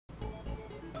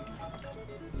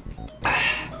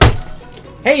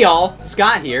Hey y'all,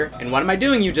 Scott here, and what am I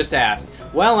doing, you just asked?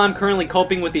 Well, I'm currently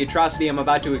coping with the atrocity I'm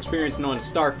about to experience known as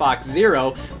Star Fox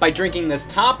Zero by drinking this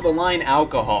top-of-the-line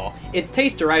alcohol. Its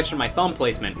taste derives from my thumb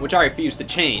placement, which I refuse to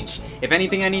change. If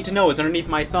anything I need to know is underneath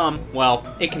my thumb,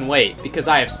 well, it can wait, because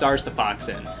I have stars to fox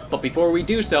in. But before we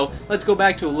do so, let's go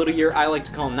back to a little year I like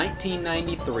to call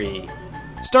 1993.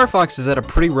 Star Fox has had a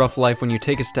pretty rough life when you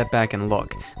take a step back and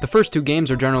look. The first two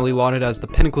games are generally lauded as the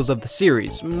pinnacles of the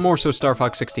series, more so Star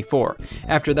Fox 64.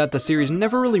 After that, the series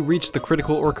never really reached the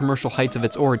critical or commercial heights of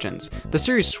its origins. The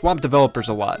series swapped developers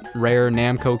a lot. Rare,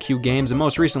 Namco, Q Games, and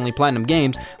most recently Platinum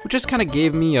Games, which just kinda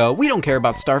gave me a we don't care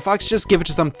about Star Fox, just give it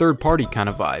to some third party kind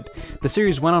of vibe. The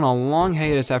series went on a long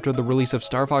hiatus after the release of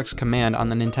Star Fox Command on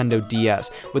the Nintendo DS,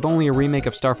 with only a remake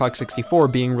of Star Fox 64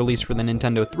 being released for the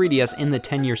Nintendo 3DS in the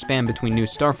 10-year span between new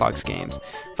Star Fox games.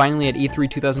 Finally, at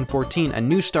E3 2014, a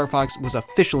new Star Fox was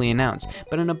officially announced,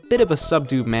 but in a bit of a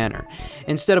subdued manner.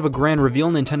 Instead of a grand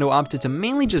reveal, Nintendo opted to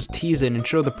mainly just tease it and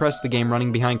show the press the game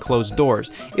running behind closed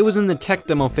doors. It was in the tech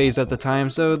demo phase at the time,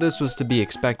 so this was to be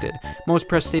expected. Most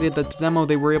press stated that the demo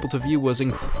they were able to view was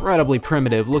incredibly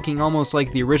primitive, looking almost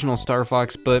like the original Star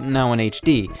Fox, but now in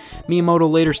HD. Miyamoto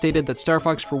later stated that Star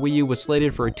Fox for Wii U was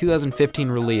slated for a 2015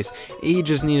 release, he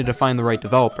just needed to find the right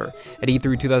developer. At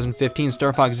E3 2015,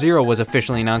 Star Fox Zero was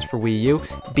officially announced for Wii U,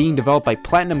 being developed by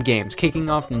Platinum Games, kicking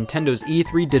off Nintendo's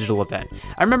E3 digital event.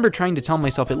 I remember trying to tell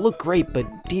myself it looked great, but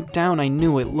deep down I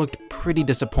knew it looked pretty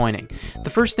disappointing.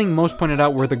 The first thing most pointed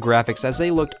out were the graphics, as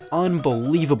they looked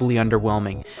unbelievably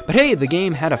underwhelming. But hey, the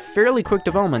game had a fairly quick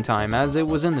development time, as it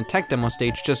was in the tech demo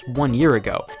stage just 1 year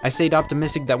ago. I stayed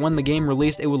optimistic that when the game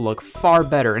released it would look far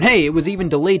better, and hey, it was even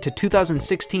delayed to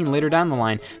 2016 later down the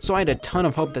line, so I had a ton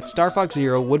of hope that Star Fox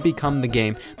Zero would become the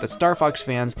game that Star Fox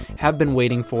fans have been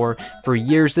waiting for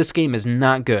years. This game is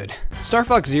not good. Star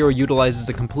Fox Zero utilizes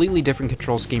a completely different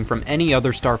control scheme from any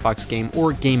other Star Fox game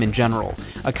or game in general.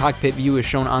 A cockpit view is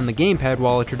shown on the gamepad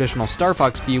while a traditional Star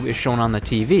Fox view is shown on the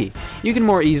TV. You can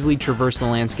more easily traverse the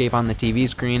landscape on the TV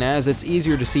screen as it's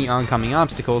easier to see oncoming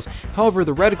obstacles. However,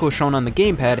 the reticle shown on the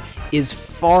gamepad is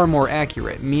far more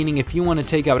accurate, meaning if you want to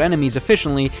take out enemies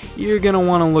efficiently, you're going to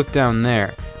want to look down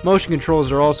there. Motion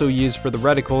controls are also used for the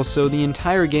reticle, so the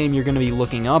entire game you're going to be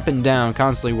looking up and down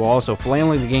constantly while also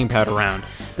flailing the gamepad around.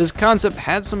 This concept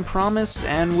had some promise,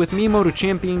 and with Miyamoto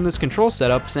championing this control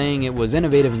setup, saying it was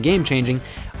innovative and game-changing,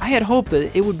 I had hoped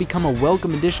that it would become a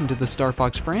welcome addition to the Star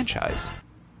Fox franchise.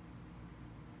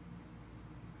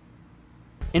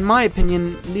 In my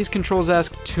opinion, these controls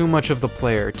ask too much of the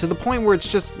player, to the point where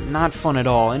it's just not fun at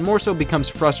all, and more so becomes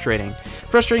frustrating.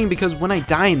 Frustrating because when I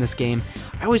die in this game,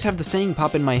 I always have the saying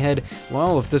pop in my head,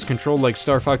 well, if this controlled like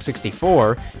Star Fox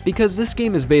 64, because this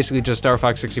game is basically just Star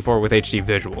Fox 64 with HD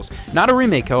visuals. Not a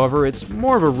remake, however, it's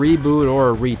more of a reboot or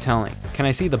a retelling. Can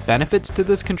I see the benefits to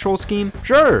this control scheme?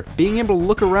 Sure! Being able to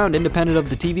look around independent of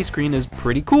the TV screen is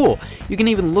pretty cool. You can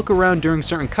even look around during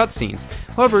certain cutscenes.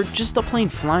 However, just the plain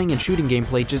flying and shooting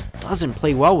gameplay just doesn't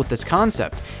play well with this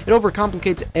concept. It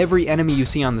overcomplicates every enemy you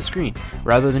see on the screen.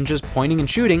 Rather than just pointing and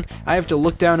shooting, I have to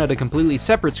look down at a completely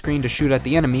separate screen to shoot at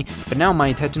the enemy, but now my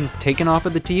attention's taken off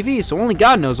of the TV, so only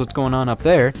God knows what's going on up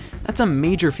there. That's a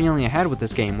major feeling I had with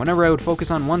this game. Whenever I would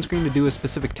focus on one screen to do a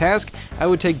specific task, I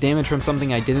would take damage from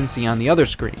something I didn't see on the other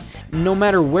screen. No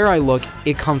matter where I look,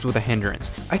 it comes with a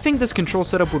hindrance. I think this control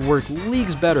setup would work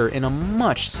leagues better in a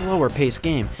much slower paced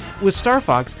game. With Star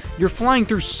Fox, you're flying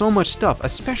through so much stuff,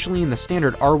 especially in the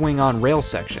standard R-Wing on rail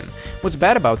section. What's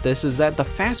bad about this is that the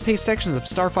fast-paced sections of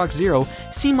Star Fox Zero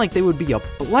seem like they would be a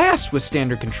blast with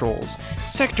standard controls.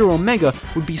 Sector Omega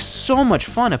would be so much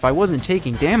fun if I wasn't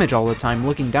taking damage all the time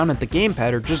looking down at the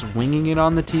gamepad or just winging it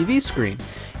on the TV screen.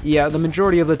 Yeah, the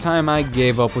majority of the time I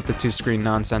gave up with the two-screen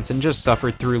nonsense and just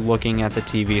suffered through looking at the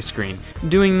TV screen.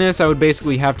 Doing this, I would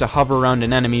basically have to hover around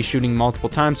an enemy shooting multiple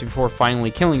times before finally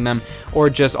killing them,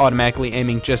 or just automatically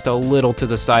aiming just a little to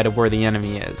the side of where the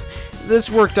enemy is.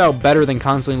 This worked out better than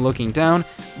constantly looking down,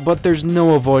 but there's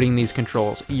no avoiding these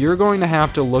controls. You're going to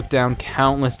have to look down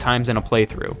countless times in a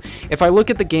playthrough. If I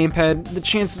look at the gamepad, the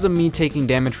chances of me taking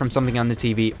damage from something on the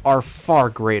TV are far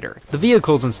greater. The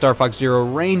vehicles in Star Fox Zero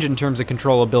range in terms of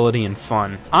controllability and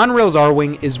fun. On-rails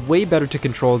R-Wing is way better to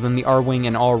control than the R-Wing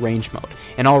in all-range mode.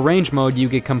 In all-range mode, you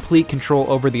get complete control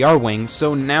over the R-Wing,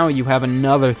 so now you have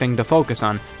another thing to focus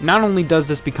on. Not only does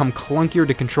this become clunkier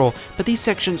to control, but these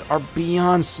sections are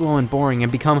beyond slow and boring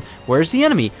and become, where's the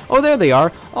enemy? Oh, there they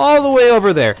are, all the way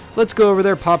over there. Let's go over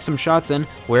there, pop some shots in.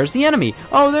 Where's the enemy?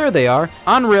 Oh, there they are.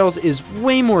 On rails is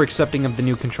way more accepting of the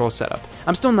new control setup.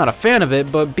 I'm still not a fan of it,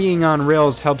 but being on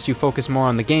rails helps you focus more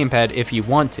on the gamepad if you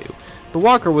want to. The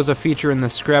walker was a feature in the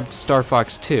scrapped Star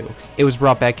Fox 2. It was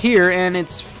brought back here, and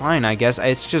it's fine, I guess.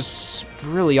 It's just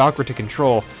really awkward to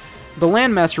control. The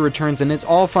Landmaster returns, and it's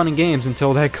all fun and games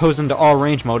until that goes into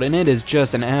all-range mode, and it is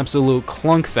just an absolute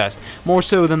clunkfest, more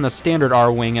so than the standard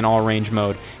R-Wing in all-range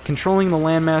mode. Controlling the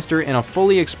Landmaster in a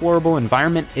fully explorable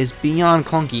environment is beyond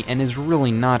clunky and is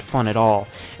really not fun at all.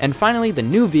 And finally, the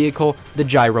new vehicle, the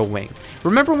Gyro Wing.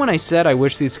 Remember when I said I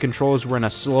wish these controls were in a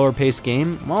slower paced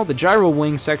game? Well, the Gyro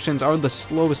Wing sections are the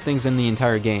slowest things in the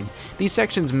entire game. These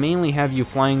sections mainly have you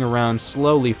flying around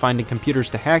slowly, finding computers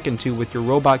to hack into with your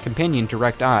robot companion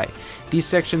Direct Eye. These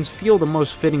sections feel the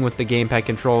most fitting with the gamepad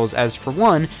controls, as for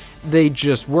one, they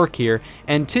just work here,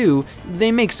 and two,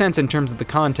 they make sense in terms of the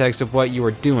context of what you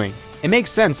are doing. It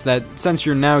makes sense that since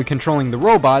you're now controlling the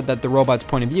robot, that the robot's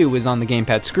point of view is on the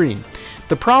gamepad screen.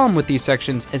 The problem with these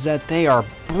sections is that they are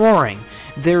boring.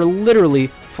 They're literally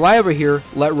fly over here,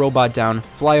 let robot down,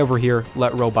 fly over here,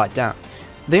 let robot down.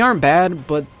 They aren't bad,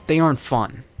 but they aren't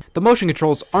fun. The motion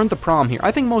controls aren't the problem here.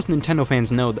 I think most Nintendo fans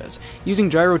know this. Using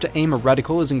gyro to aim a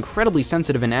reticle is incredibly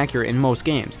sensitive and accurate in most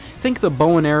games. Think the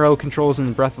bow and arrow controls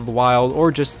in Breath of the Wild,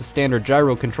 or just the standard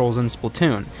gyro controls in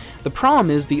Splatoon. The problem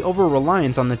is the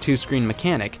over-reliance on the two-screen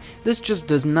mechanic. This just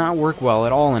does not work well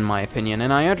at all in my opinion,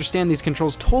 and I understand these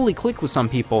controls totally click with some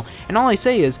people, and all I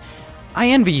say is, I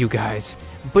envy you guys.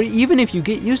 But even if you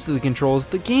get used to the controls,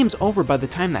 the game's over by the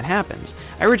time that happens.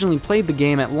 I originally played the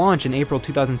game at launch in April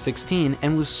 2016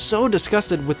 and was so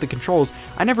disgusted with the controls,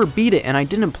 I never beat it and I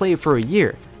didn't play it for a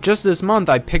year. Just this month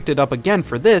I picked it up again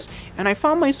for this, and I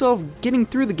found myself getting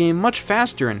through the game much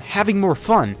faster and having more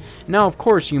fun. Now of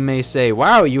course you may say,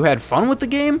 wow, you had fun with the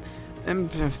game?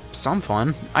 Some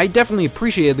fun. I definitely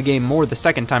appreciated the game more the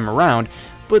second time around,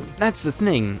 but that's the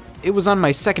thing, it was on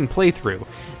my second playthrough.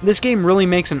 This game really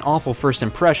makes an awful first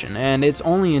impression, and it's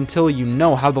only until you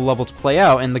know how the levels play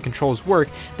out and the controls work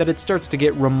that it starts to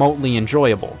get remotely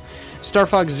enjoyable. Star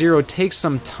Fox Zero takes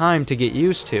some time to get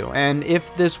used to, and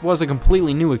if this was a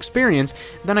completely new experience,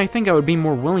 then I think I would be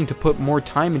more willing to put more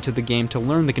time into the game to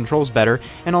learn the controls better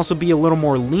and also be a little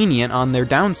more lenient on their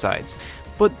downsides.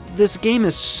 But this game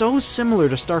is so similar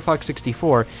to Star Fox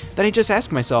 64 that I just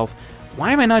ask myself,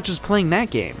 why am I not just playing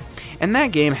that game? And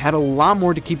that game had a lot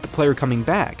more to keep the player coming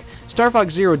back. Star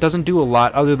Fox Zero doesn't do a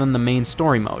lot other than the main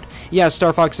story mode. Yeah,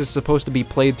 Star Fox is supposed to be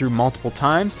played through multiple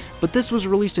times, but this was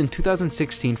released in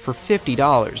 2016 for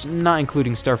 $50, not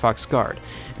including Star Fox Guard.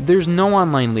 There's no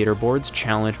online leaderboards,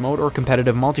 challenge mode, or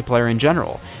competitive multiplayer in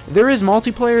general. There is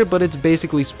multiplayer, but it's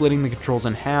basically splitting the controls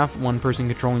in half, one person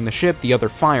controlling the ship, the other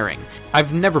firing.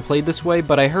 I've never played this way,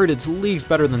 but I heard it's leagues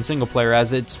better than single player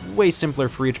as it's way simpler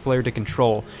for each player to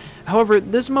control. However,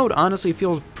 this mode honestly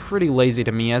feels pretty lazy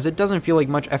to me, as it doesn't feel like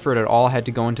much effort at all had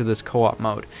to go into this co-op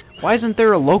mode. Why isn't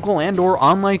there a local and or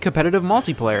online competitive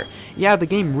multiplayer? Yeah, the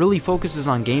game really focuses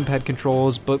on gamepad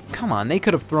controls, but come on, they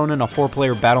could have thrown in a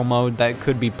 4-player battle mode that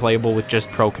could be playable with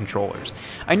just pro controllers.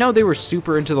 I know they were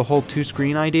super into the whole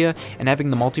 2-screen idea, and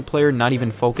having the multiplayer not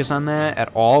even focus on that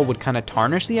at all would kind of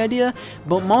tarnish the idea,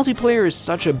 but multiplayer is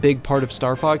such a big part of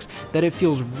Star Fox that it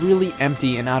feels really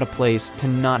empty and out of place to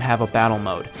not have a battle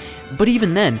mode. But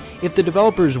even then, if the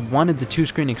developers wanted the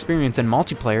 2-screen experience and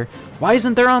multiplayer, why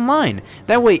isn't there online?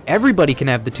 That way everybody can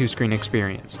have the 2-screen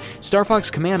experience. Star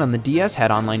Fox Command on the DS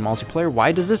had online multiplayer,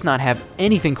 why does this not have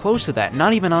anything close to that,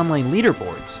 not even online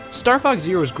leaderboards? Star Fox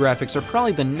Zero's graphics are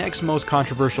probably the next most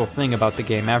controversial thing about the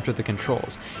game after the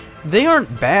controls. They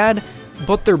aren't bad,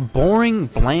 but they're boring,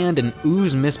 bland, and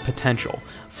ooze missed potential.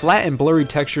 Flat and blurry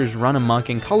textures run amok,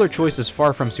 and color choice is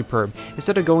far from superb.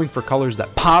 Instead of going for colors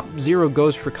that pop, Zero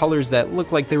goes for colors that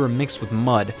look like they were mixed with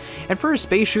mud. And for a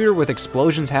space shooter with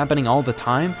explosions happening all the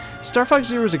time, Star Fox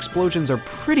Zero's explosions are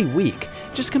pretty weak.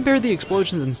 Just compare the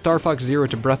explosions in Star Fox Zero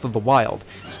to Breath of the Wild.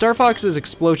 Star Fox's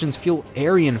explosions feel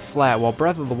airy and flat, while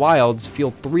Breath of the Wild's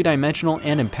feel three-dimensional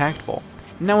and impactful.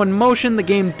 Now in motion, the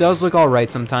game does look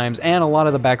alright sometimes, and a lot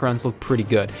of the backgrounds look pretty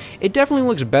good. It definitely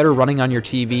looks better running on your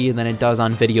TV than it does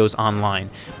on videos online.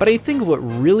 But I think what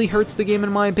really hurts the game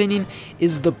in my opinion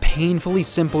is the painfully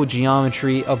simple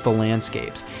geometry of the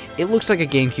landscapes. It looks like a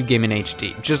GameCube game in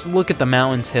HD. Just look at the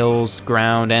mountains, hills,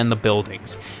 ground, and the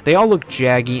buildings. They all look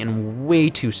jaggy and way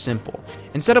too simple.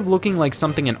 Instead of looking like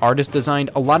something an artist designed,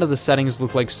 a lot of the settings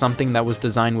look like something that was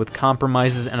designed with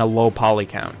compromises and a low poly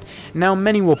count. Now,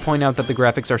 many will point out that the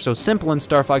graphics are so simple in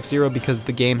Star Fox Zero because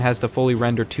the game has to fully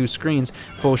render two screens,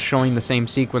 both showing the same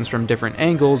sequence from different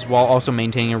angles while also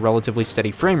maintaining a relatively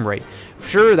steady frame rate.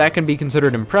 Sure, that can be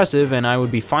considered impressive, and I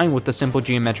would be fine with the simple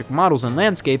geometric models and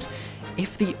landscapes.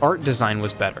 if the art design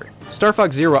was better. Star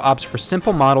Fox Zero opts for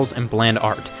simple models and bland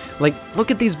art. Like,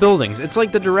 look at these buildings. It's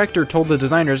like the director told the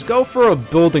designers, go for a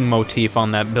building motif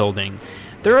on that building.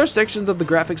 There are sections of the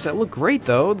graphics that look great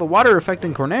though. The water effect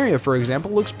in Corneria, for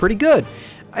example, looks pretty good.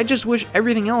 I just wish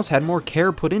everything else had more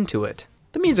care put into it.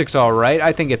 The music's alright,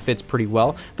 I think it fits pretty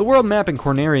well. The world map in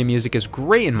Corneria music is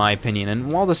great in my opinion, and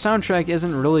while the soundtrack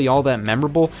isn't really all that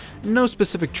memorable, no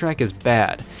specific track is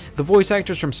bad. The voice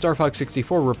actors from Star Fox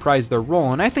 64 reprise their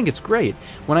role, and I think it's great.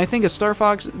 When I think of Star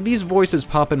Fox, these voices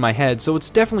pop in my head, so it's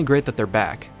definitely great that they're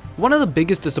back. One of the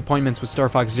biggest disappointments with Star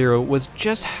Fox Zero was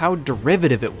just how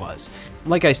derivative it was.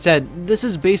 Like I said, this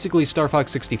is basically Star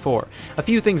Fox 64. A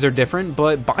few things are different,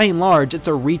 but by and large, it's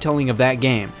a retelling of that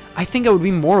game. I think I would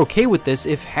be more okay with this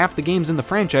if half the games in the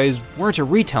franchise weren't a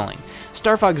retelling.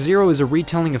 Star Fox Zero is a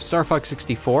retelling of Star Fox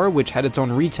 64, which had its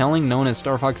own retelling known as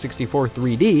Star Fox 64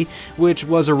 3D, which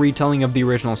was a retelling of the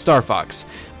original Star Fox.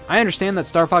 I understand that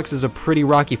Star Fox is a pretty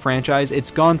rocky franchise. It's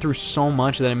gone through so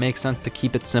much that it makes sense to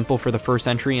keep it simple for the first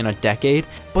entry in a decade,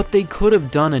 but they could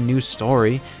have done a new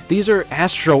story. These are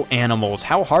astro animals.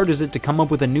 How hard is it to come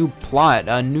up with a new plot,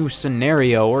 a new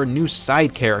scenario, or new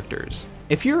side characters?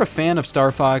 If you're a fan of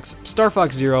Star Fox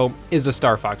Zero is a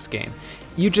Star Fox game.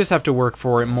 You just have to work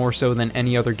for it more so than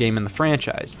any other game in the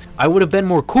franchise. I would have been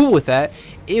more cool with that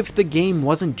if the game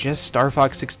wasn't just Star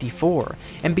Fox 64.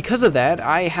 And because of that,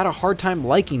 I had a hard time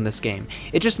liking this game.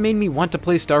 It just made me want to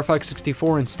play Star Fox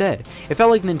 64 instead. It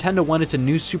felt like Nintendo wanted to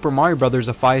new Super Mario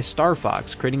Bros.ify Star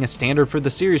Fox, creating a standard for the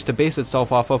series to base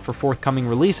itself off of for forthcoming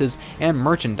releases and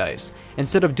merchandise.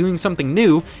 Instead of doing something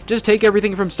new, just take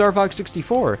everything from Star Fox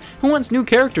 64. Who wants new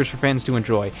characters for fans to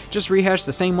enjoy? Just rehash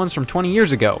the same ones from 20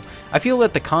 years ago. I feel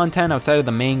that the content outside of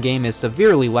the main game is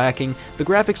severely lacking, the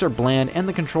graphics are bland, and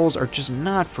the controls are just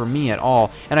not for me at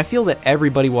all, and I feel that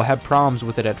everybody will have problems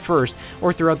with it at first,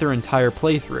 or throughout their entire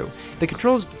playthrough. The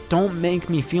controls don't make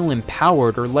me feel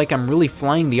empowered or like I'm really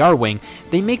flying the R-Wing,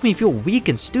 they make me feel weak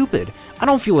and stupid. I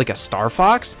don't feel like a Star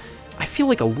Fox, I feel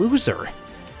like a loser.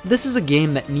 This is a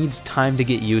game that needs time to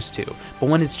get used to, but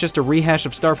when it's just a rehash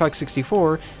of Star Fox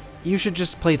 64, you should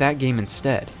just play that game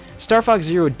instead. Star Fox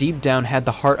Zero deep down had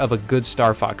the heart of a good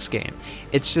Star Fox game.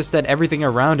 It's just that everything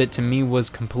around it to me was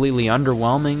completely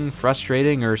underwhelming,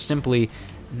 frustrating, or simply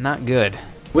not good.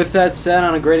 With that said,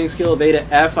 on a grading scale of A to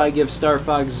F, I give Star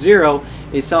Fox Zero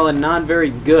a solid not very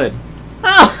good.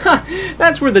 Oh,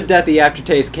 that's where the deathy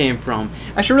aftertaste came from.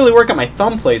 I should really work on my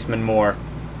thumb placement more.